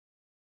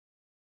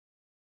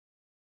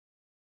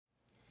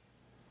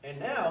And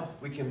now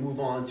we can move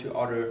on to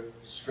other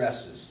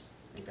stresses.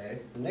 Okay,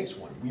 the next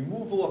one,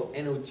 removal of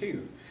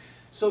NO2.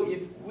 So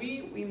if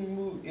we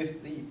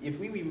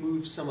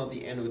remove some of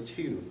the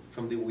NO2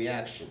 from the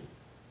reaction,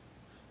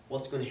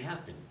 what's going to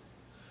happen?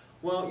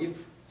 Well, if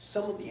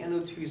some of the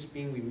NO2 is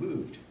being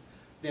removed,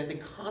 then the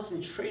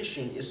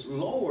concentration is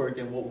lower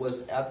than what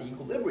was at the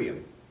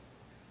equilibrium.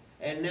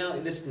 And now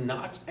it is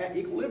not at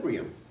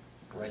equilibrium,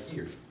 right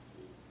here.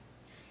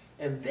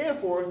 And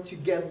therefore, to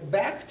get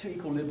back to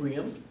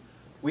equilibrium,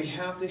 we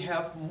have to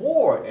have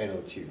more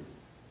NO2.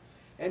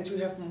 And to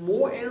have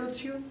more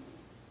NO2,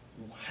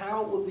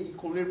 how will the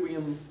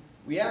equilibrium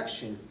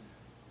reaction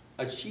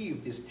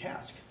achieve this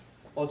task?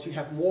 Well, to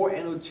have more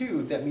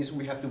NO2, that means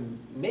we have to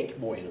make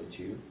more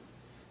NO2.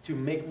 To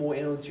make more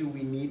NO2,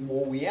 we need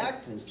more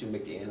reactants to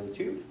make the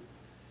NO2.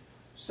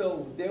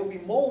 So there will be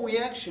more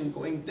reaction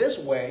going this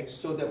way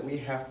so that we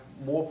have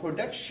more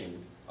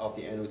production of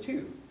the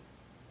NO2.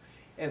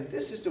 And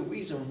this is the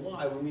reason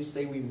why when we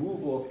say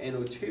removal of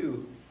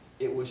NO2,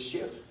 it will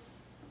shift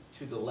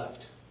to the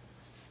left.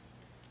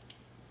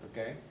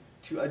 Okay?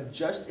 To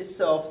adjust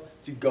itself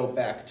to go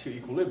back to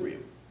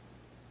equilibrium.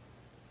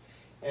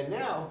 And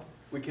now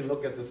we can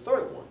look at the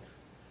third one.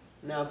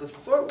 Now the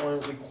third one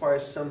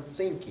requires some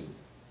thinking.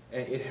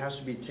 And it has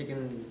to be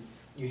taken,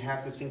 you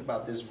have to think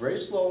about this very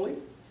slowly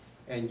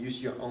and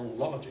use your own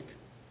logic.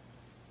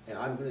 And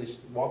I'm going to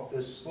walk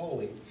this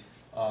slowly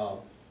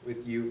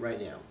with you right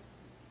now.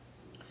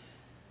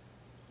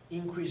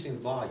 Increasing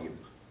volume.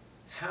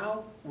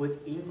 How would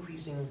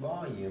increasing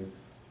volume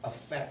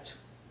affect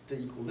the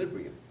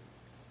equilibrium?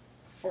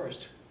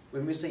 First,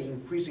 when we say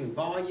increasing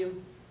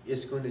volume,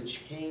 it's going to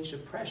change the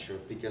pressure,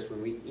 because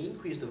when we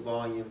increase the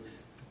volume,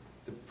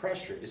 the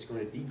pressure is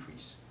going to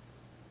decrease.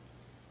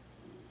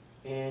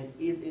 And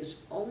it is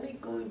only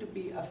going to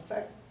be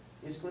affect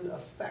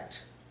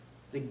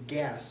the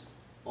gas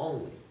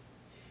only.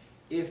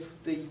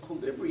 If the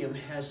equilibrium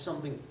has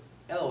something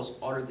else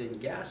other than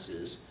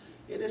gases,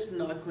 it is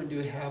not going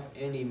to have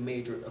any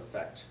major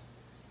effect,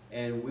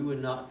 and we're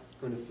not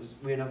going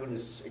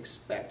to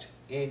expect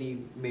any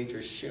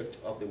major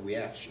shift of the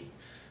reaction.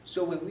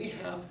 So when we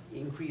have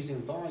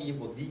increasing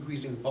volume or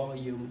decreasing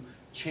volume,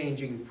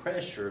 changing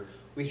pressure,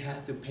 we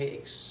have to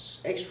pay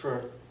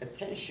extra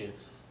attention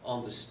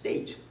on the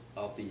state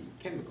of the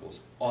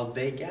chemicals. Are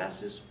they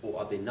gases or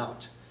are they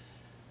not?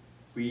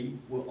 We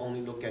will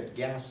only look at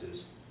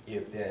gases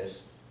if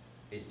there's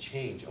a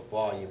change of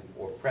volume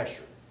or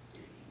pressure.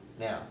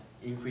 Now,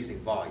 increasing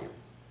volume.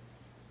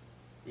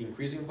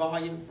 Increasing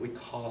volume would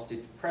cause the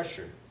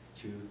pressure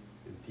to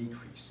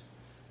decrease.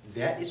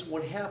 That is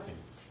what happened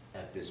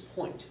at this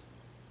point.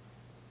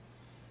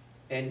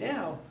 And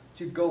now,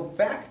 to go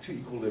back to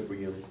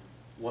equilibrium,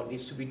 what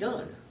needs to be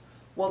done?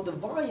 Well, the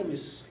volume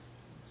is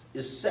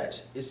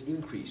set, is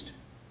increased.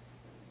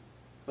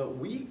 But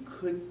we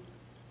could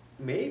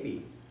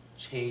maybe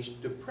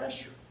change the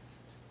pressure.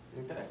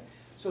 Okay?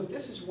 So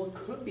this is what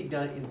could be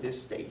done in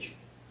this stage.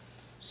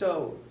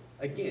 So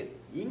again,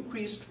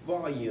 increased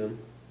volume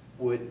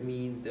would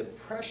mean the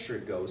pressure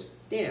goes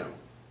down.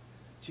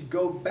 To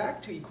go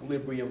back to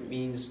equilibrium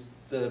means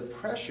the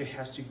pressure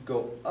has to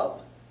go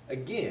up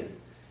again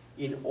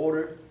in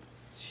order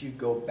to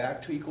go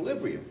back to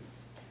equilibrium.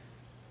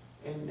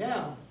 And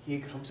now here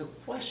comes a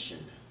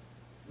question.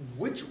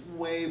 Which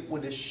way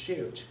would it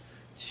shift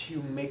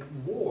to make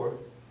more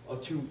or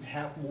to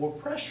have more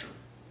pressure?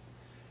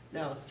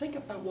 Now think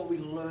about what we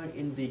learned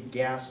in the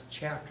gas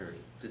chapter,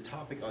 the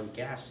topic on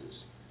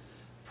gases.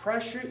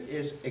 Pressure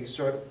is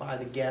exerted by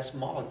the gas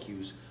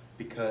molecules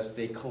because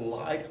they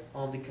collide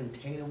on the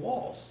container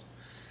walls.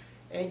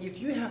 And if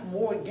you have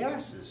more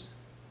gases,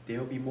 there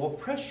will be more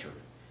pressure.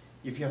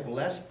 If you have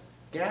less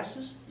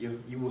gases,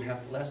 you will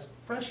have less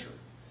pressure.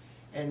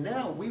 And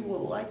now we would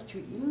like to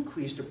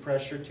increase the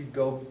pressure to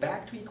go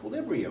back to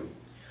equilibrium.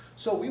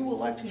 So we would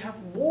like to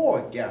have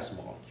more gas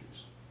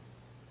molecules.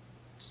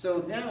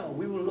 So now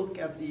we will look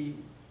at the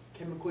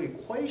chemical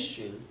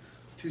equation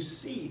to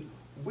see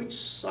which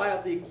side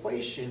of the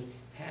equation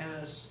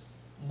has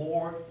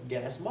more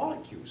gas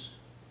molecules.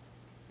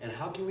 And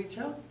how can we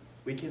tell?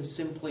 We can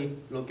simply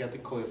look at the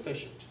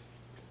coefficient.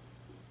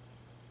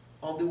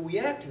 On the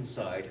reactant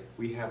side,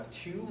 we have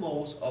 2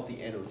 moles of the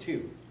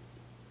NO2.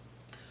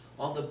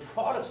 On the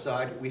product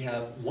side, we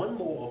have 1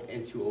 mole of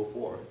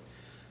N2O4.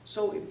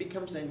 So it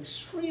becomes an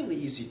extremely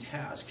easy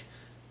task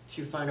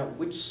to find out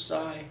which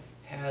side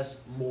has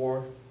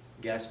more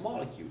gas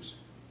molecules.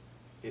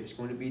 It is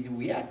going to be the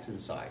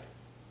reactant side.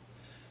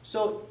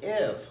 So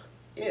if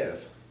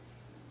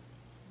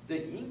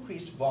the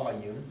increased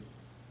volume,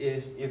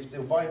 if the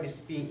volume is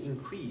being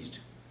increased,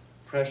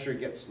 pressure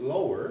gets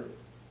lower,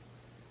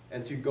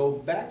 and to go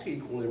back to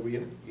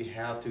equilibrium, you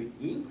have to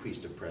increase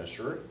the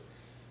pressure.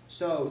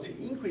 So to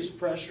increase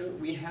pressure,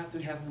 we have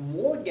to have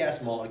more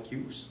gas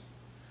molecules.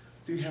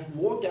 To have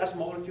more gas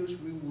molecules,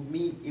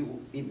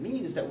 it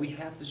means that we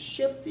have to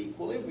shift the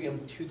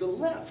equilibrium to the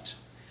left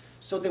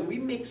so that we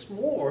mix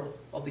more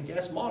of the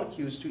gas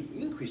molecules to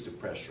increase the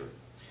pressure.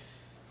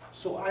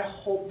 So I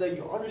hope that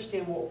you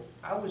understand what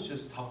I was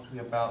just talking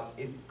about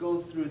and go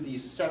through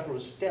these several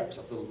steps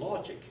of the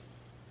logic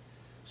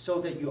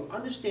so that you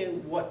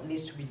understand what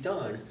needs to be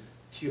done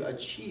to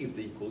achieve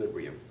the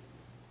equilibrium.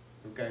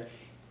 Okay?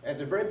 At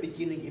the very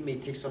beginning, it may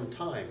take some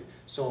time.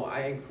 So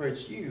I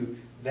encourage you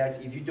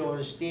that if you don't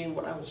understand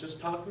what I was just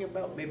talking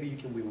about, maybe you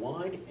can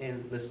rewind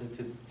and listen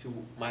to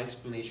my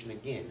explanation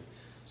again.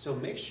 So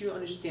make sure you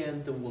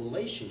understand the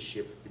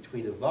relationship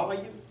between the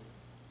volume,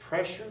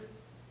 pressure,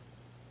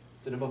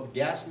 the number of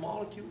gas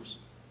molecules,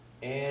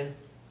 and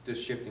the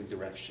shifting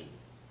direction.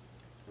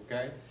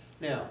 Okay?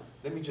 Now,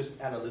 let me just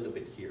add a little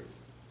bit here.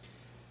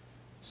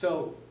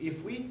 So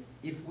if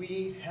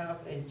we have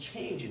a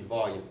change in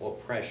volume or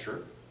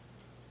pressure,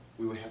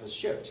 we will have a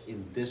shift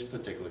in this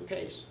particular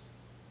case.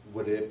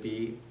 Would it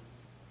be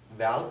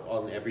valid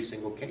on every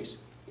single case?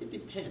 It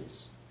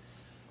depends.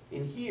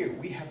 In here,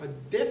 we have a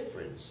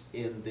difference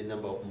in the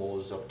number of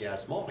moles of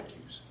gas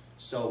molecules.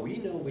 So we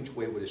know which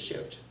way would it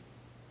shift.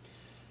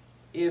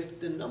 If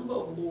the number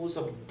of moles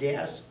of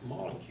gas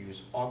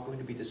molecules are going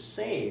to be the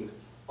same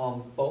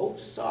on both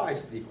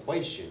sides of the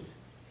equation,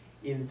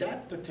 in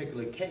that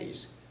particular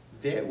case,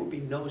 there will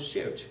be no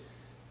shift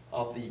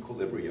of the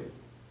equilibrium.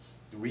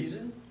 The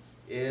reason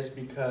is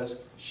because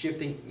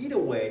shifting either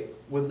way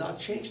will not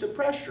change the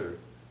pressure.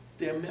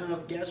 The amount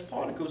of gas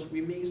particles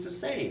remains the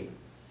same.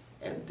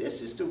 And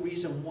this is the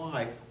reason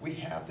why we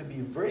have to be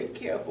very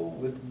careful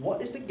with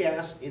what is the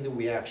gas in the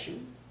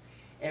reaction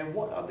and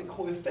what are the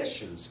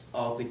coefficients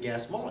of the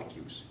gas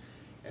molecules.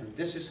 And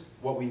this is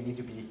what we need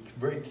to be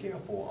very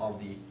careful on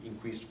the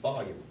increased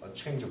volume, a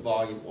change of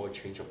volume or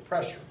change of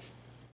pressure.